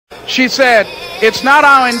She said, it's not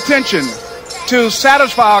our intention to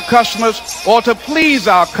satisfy our customers or to please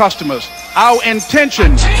our customers. Our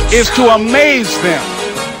intention is to amaze them.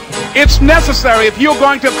 It's necessary, if you're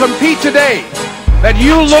going to compete today, that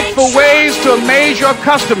you look for ways to amaze your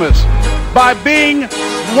customers by being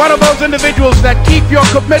one of those individuals that keep your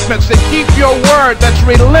commitments, that keep your word, that's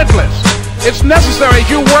relentless. It's necessary as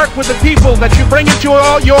you work with the people that you bring into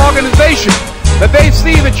your organization, that they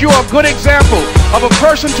see that you're a good example of a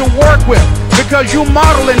person to work with, because you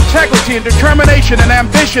model integrity and determination and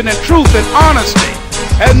ambition and truth and honesty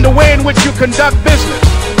and the way in which you conduct business.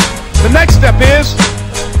 The next step is,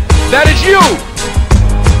 that is you.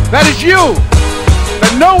 That is you.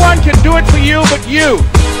 That no one can do it for you but you.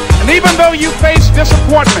 And even though you face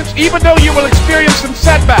disappointments, even though you will experience some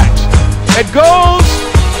setbacks, it goes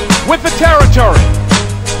with the territory.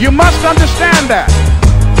 You must understand that.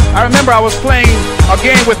 I remember I was playing a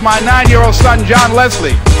game with my 9-year-old son, John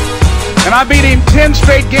Leslie, and I beat him 10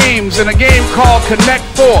 straight games in a game called Connect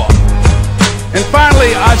 4. And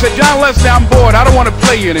finally, I said, John Leslie, I'm bored. I don't want to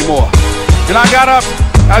play you anymore. And I got up.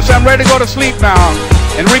 I said, I'm ready to go to sleep now.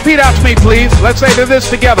 And repeat out to me, please. Let's say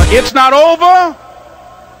this together. It's not over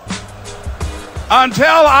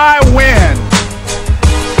until I win.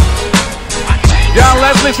 John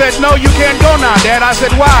Leslie said, no, you can't go now, Dad. I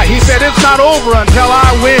said, why? He said, it's not over until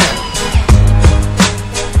I win.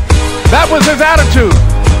 That was his attitude.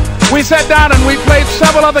 We sat down and we played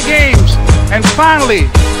several other games. And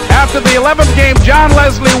finally, after the 11th game, John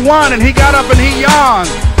Leslie won, and he got up and he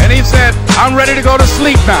yawned. And he said, I'm ready to go to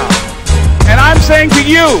sleep now. And I'm saying to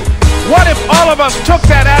you, what if all of us took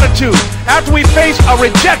that attitude after we face a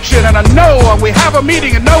rejection and a no, or we have a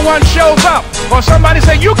meeting and no one shows up, or somebody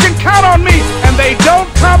say, you can count on me, and they don't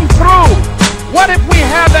come through? What if we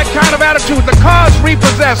have that kind of attitude? The car's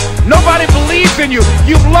repossessed. Nobody believes in you.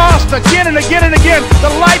 You've lost again and again and again.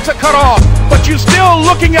 The lights are cut off, but you're still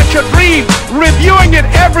looking at your dream, reviewing it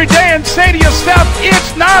every day, and say to yourself,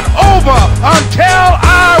 it's not over until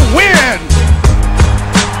I win.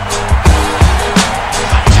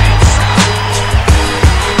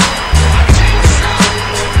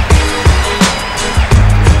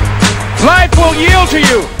 Life will yield to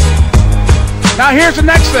you. Now here's the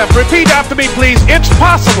next step. Repeat after me, please. It's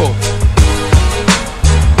possible.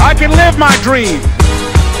 I can live my dream.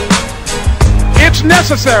 It's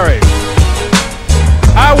necessary.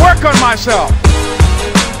 I work on myself.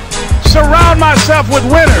 Surround myself with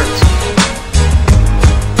winners.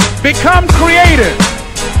 Become creative.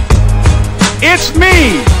 It's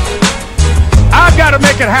me. I've got to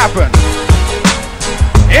make it happen.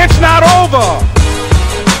 It's not over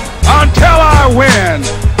until I win.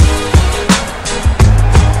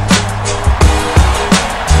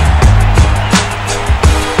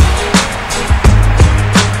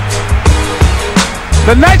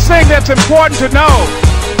 The next thing that's important to know,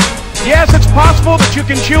 yes, it's possible that you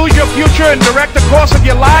can choose your future and direct the course of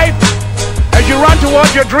your life as you run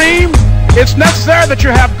towards your dream. It's necessary that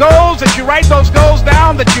you have goals, that you write those goals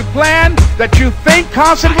down, that you plan, that you think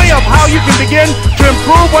constantly of how you can begin to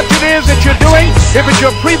improve what it is that you're doing. If it's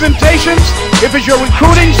your presentations, if it's your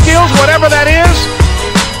recruiting skills, whatever that is,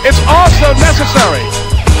 it's also necessary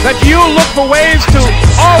that you look for ways to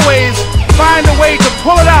always find a way to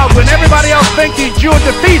pull it out when everybody else thinks you're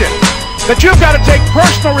defeated. That you've got to take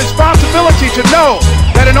personal responsibility to know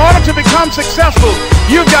that in order to become successful,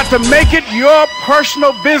 you've got to make it your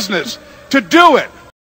personal business to do it.